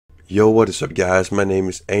Yo, what is up guys, my name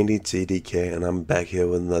is AndyTDK and I'm back here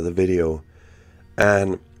with another video.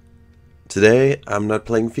 And today I'm not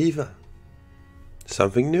playing FIFA.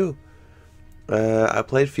 Something new. I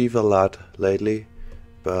played FIFA a lot lately,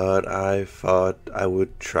 but I thought I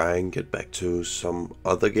would try and get back to some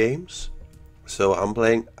other games. So I'm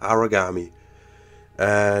playing Aragami.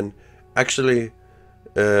 And actually,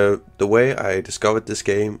 the way I discovered this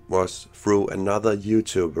game was through another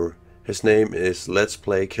YouTuber. His name is Let's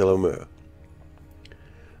Play Killermer.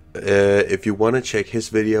 If you want to check his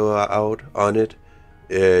video out on it,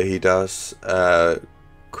 he does a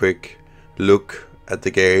quick look at the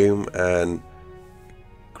game and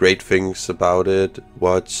great things about it,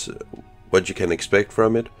 what you can expect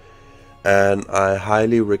from it, and I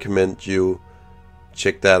highly recommend you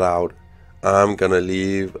check that out. I'm gonna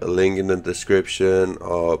leave a link in the description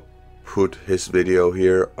or put his video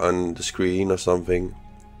here on the screen or something.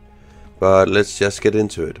 But let's just get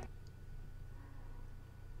into it.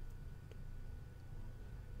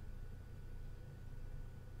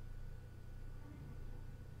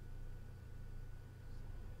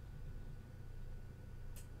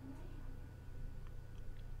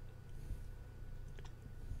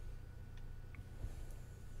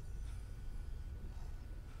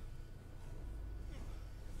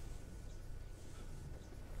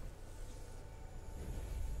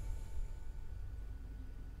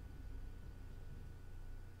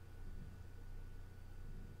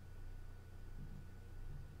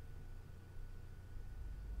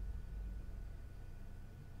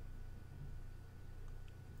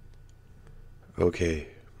 Okay,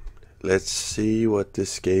 let's see what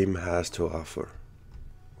this game has to offer.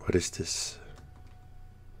 What is this?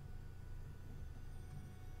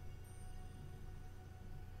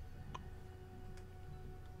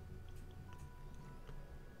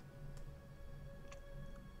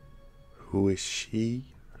 Who is she?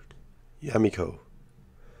 Yamiko.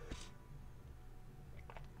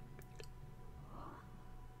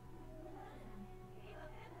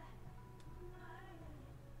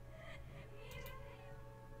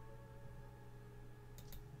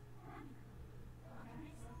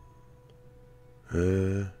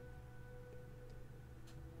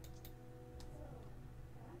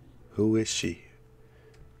 Who is she?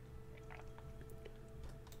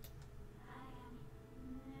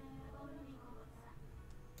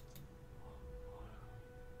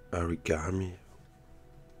 Aragami.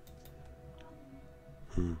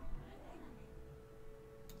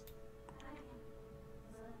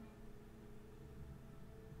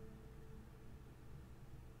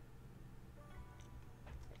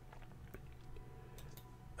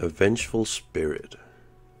 A vengeful spirit.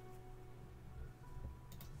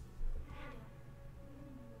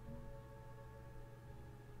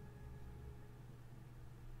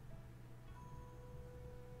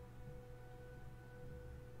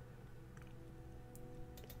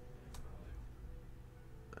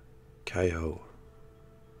 Kaiho.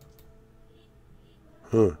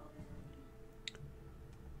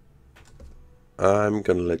 I'm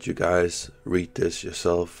gonna let you guys read this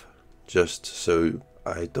yourself, just so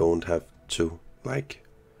I don't have to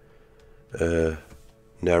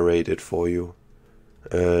narrate it for you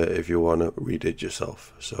if you wanna read it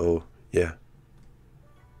yourself. So yeah.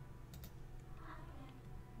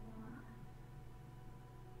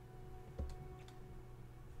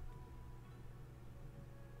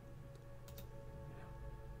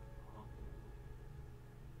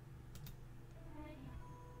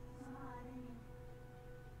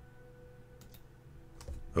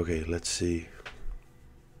 Okay, let's see.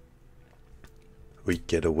 We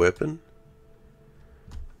get a weapon.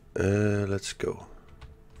 Let's go.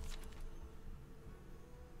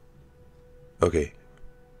 Okay.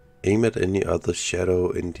 Aim at any other shadow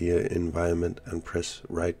in the environment and press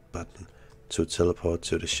right button to teleport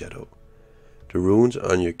to the shadow. The runes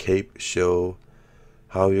on your cape show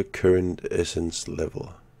your current essence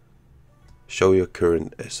level.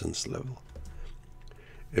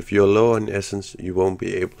 If you're low on essence, you won't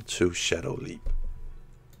be able to shadow leap.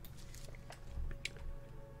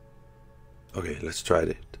 Okay, let's try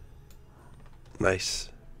it. Nice.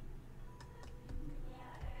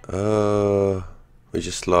 We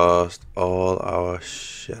just lost all our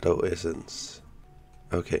shadow essence.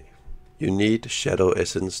 Okay, you need shadow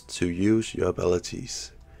essence to use your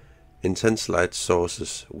abilities. Intense light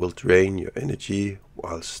sources will drain your energy,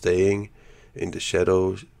 while staying in the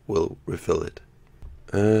shadows will refill it.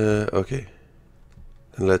 Okay.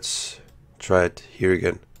 Then let's try it here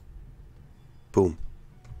again. Boom.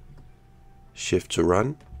 Shift to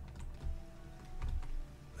run.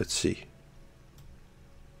 Let's see.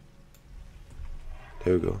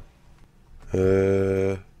 There we go.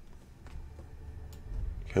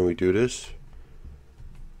 Can we do this?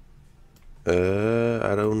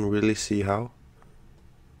 I don't really see how.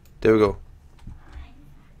 There we go.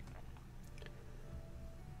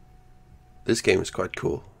 This game is quite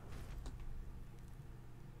cool.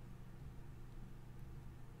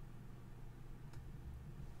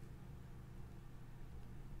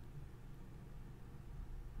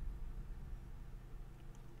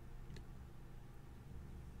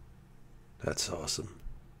 That's awesome.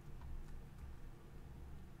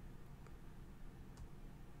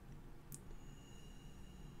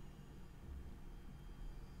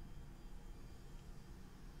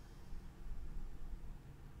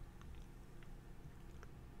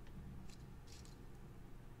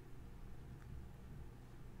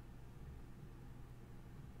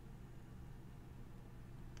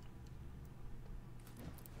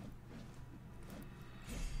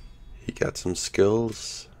 He got some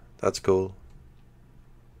skills. That's cool.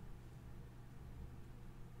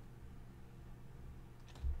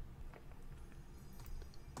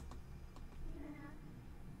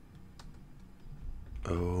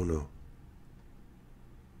 Oh no.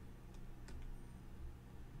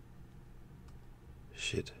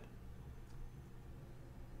 Shit.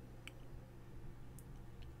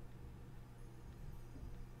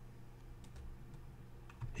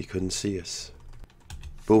 He couldn't see us.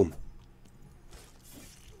 Boom.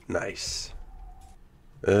 Nice.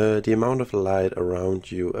 The amount of light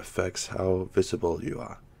around you affects how visible you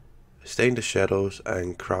are. Stay in the shadows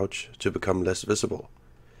and crouch to become less visible.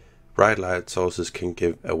 Bright light sources can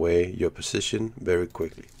give away your position very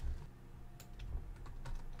quickly.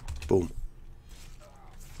 Boom.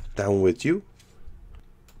 Down with you.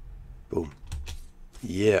 Boom.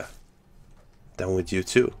 Yeah. Down with you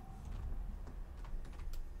too.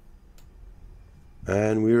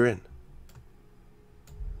 And we're in.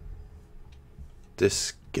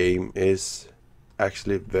 This game is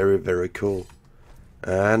actually very, very cool.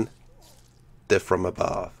 And death from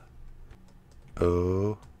above.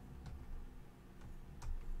 Oh.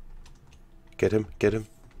 Get him, get him.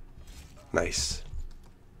 Nice.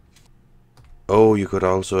 Oh, you could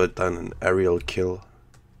also have done an aerial kill.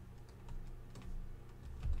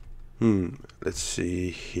 Let's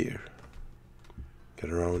see here.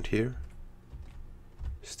 Get around here.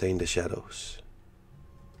 Stay in the shadows.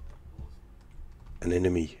 An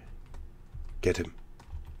enemy. Get him.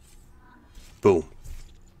 Boom.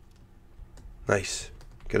 Nice.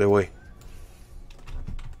 Get away.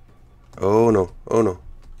 Oh no, oh no.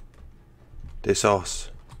 They saw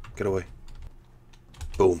us. Get away.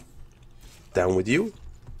 Boom. Down with you.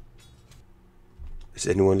 Is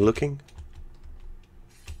anyone looking?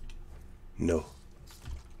 No.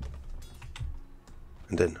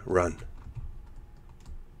 And then run.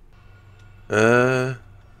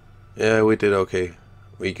 Yeah, we did okay.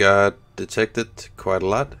 We got detected quite a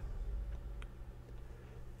lot.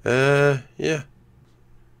 Yeah.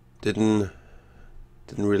 Didn't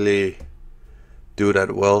really do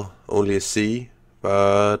that well. Only a C.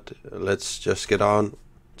 But let's just get on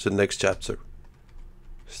to the next chapter.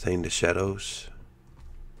 Stay in the shadows.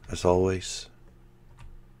 As always.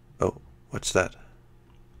 Oh, what's that?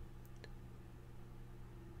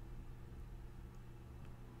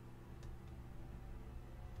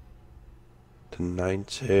 The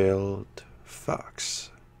nine-tailed fox.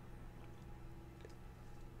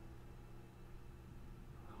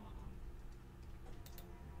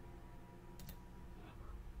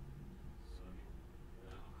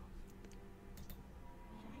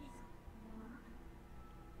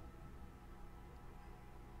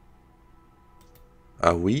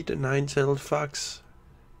 Are we the nine-tailed fox?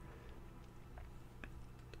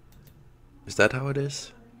 Is that how it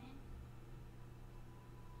is?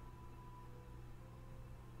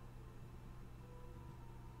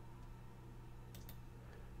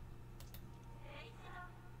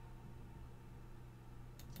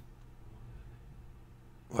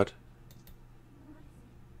 What?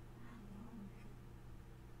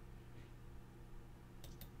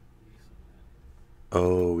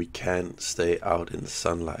 Oh, we can't stay out in the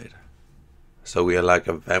sunlight. So we are like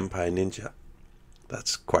a vampire ninja.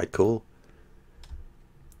 That's quite cool.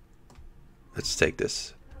 Let's take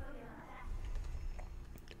this.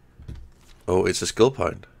 Oh, it's a skill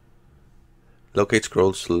point. Locate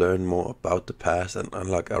scrolls to learn more about the past and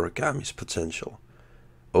unlock Aragami's potential.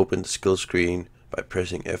 Open the skill screen by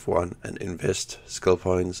pressing F1 and invest skill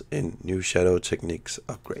points in new shadow techniques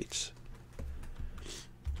upgrades.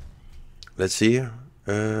 Let's see here.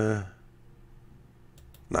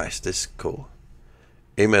 Nice, this is cool.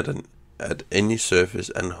 Aim at any surface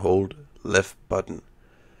and hold left button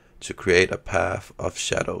to create a path of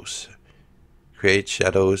shadows. Create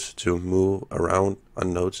shadows to move around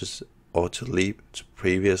unnoticed or to leap to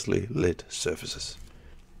previously lit surfaces.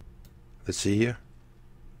 Let's see here.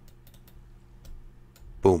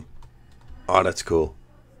 Boom. Oh, that's cool.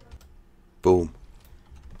 Boom.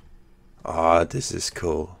 Ah, this is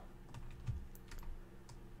cool.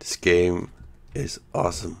 This game is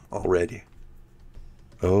awesome already.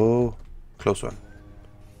 Oh, close one.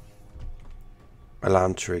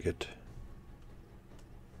 Alarm triggered.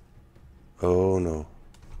 Oh no.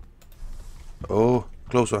 Oh,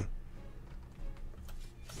 close one.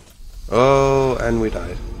 Oh, and we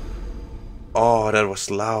died. Oh, that was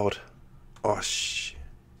loud. Oh,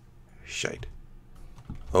 shite.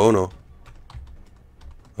 Oh no.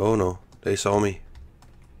 Oh no, they saw me.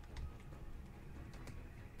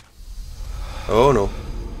 Oh no.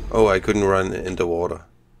 Oh, I couldn't run in the water.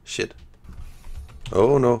 Shit.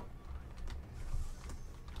 Oh no.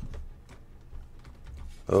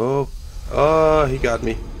 Oh. Oh, he got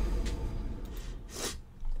me.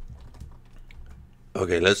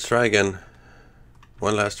 Okay, let's try again.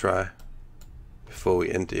 One last try before we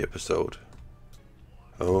end the episode.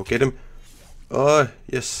 Oh, get him. Oh,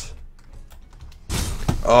 yes.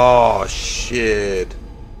 Oh, shit.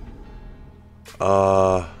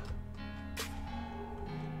 I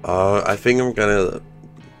think I'm gonna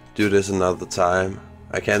do this another time.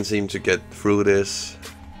 I can't seem to get through this.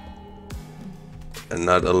 And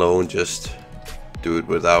not alone just do it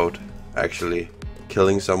without actually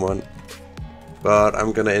killing someone. But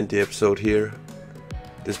I'm gonna end the episode here.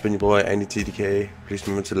 This has been your boy AndyTDK. Please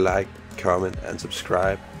remember to like, comment and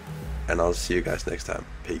subscribe. And I'll see you guys next time.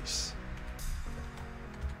 Peace.